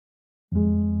It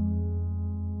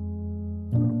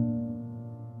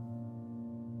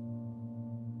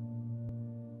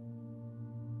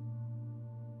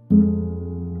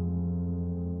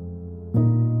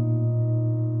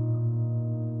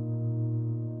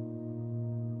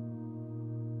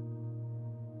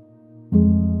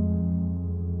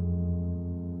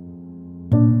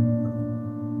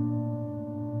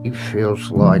feels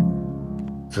like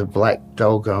the black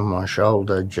dog on my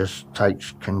shoulder just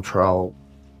takes control.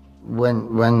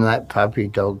 When that puppy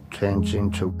dog turns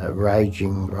into a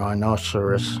raging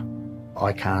rhinoceros,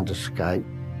 I can't escape.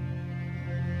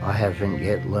 I haven't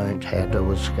yet learnt how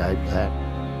to escape that.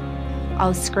 I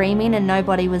was screaming and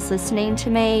nobody was listening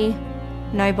to me.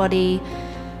 Nobody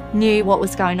knew what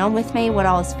was going on with me, what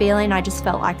I was feeling. I just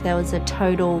felt like there was a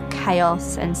total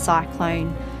chaos and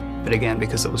cyclone. But again,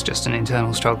 because it was just an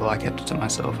internal struggle, I kept it to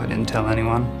myself. I didn't tell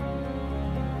anyone.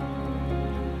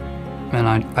 And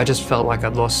I just felt like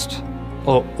I'd lost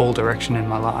all direction in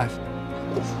my life.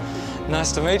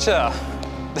 Nice to meet you.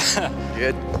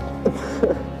 Good.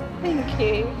 Thank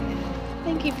you.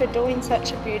 Thank you for doing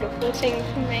such a beautiful thing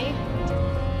for me.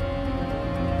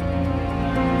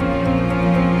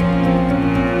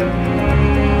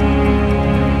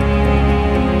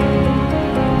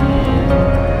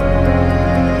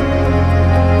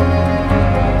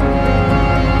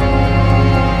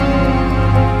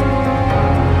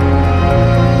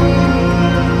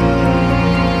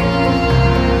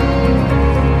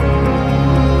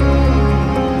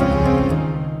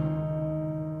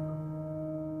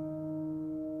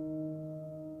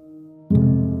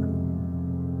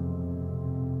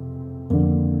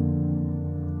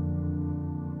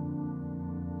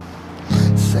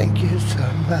 Thank you so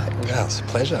much. Yeah, it's a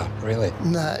pleasure, really.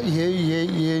 No,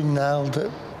 you nailed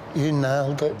it. You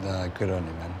nailed it. No, good on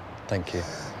you, man. Thank you.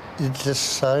 You just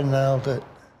so nailed it.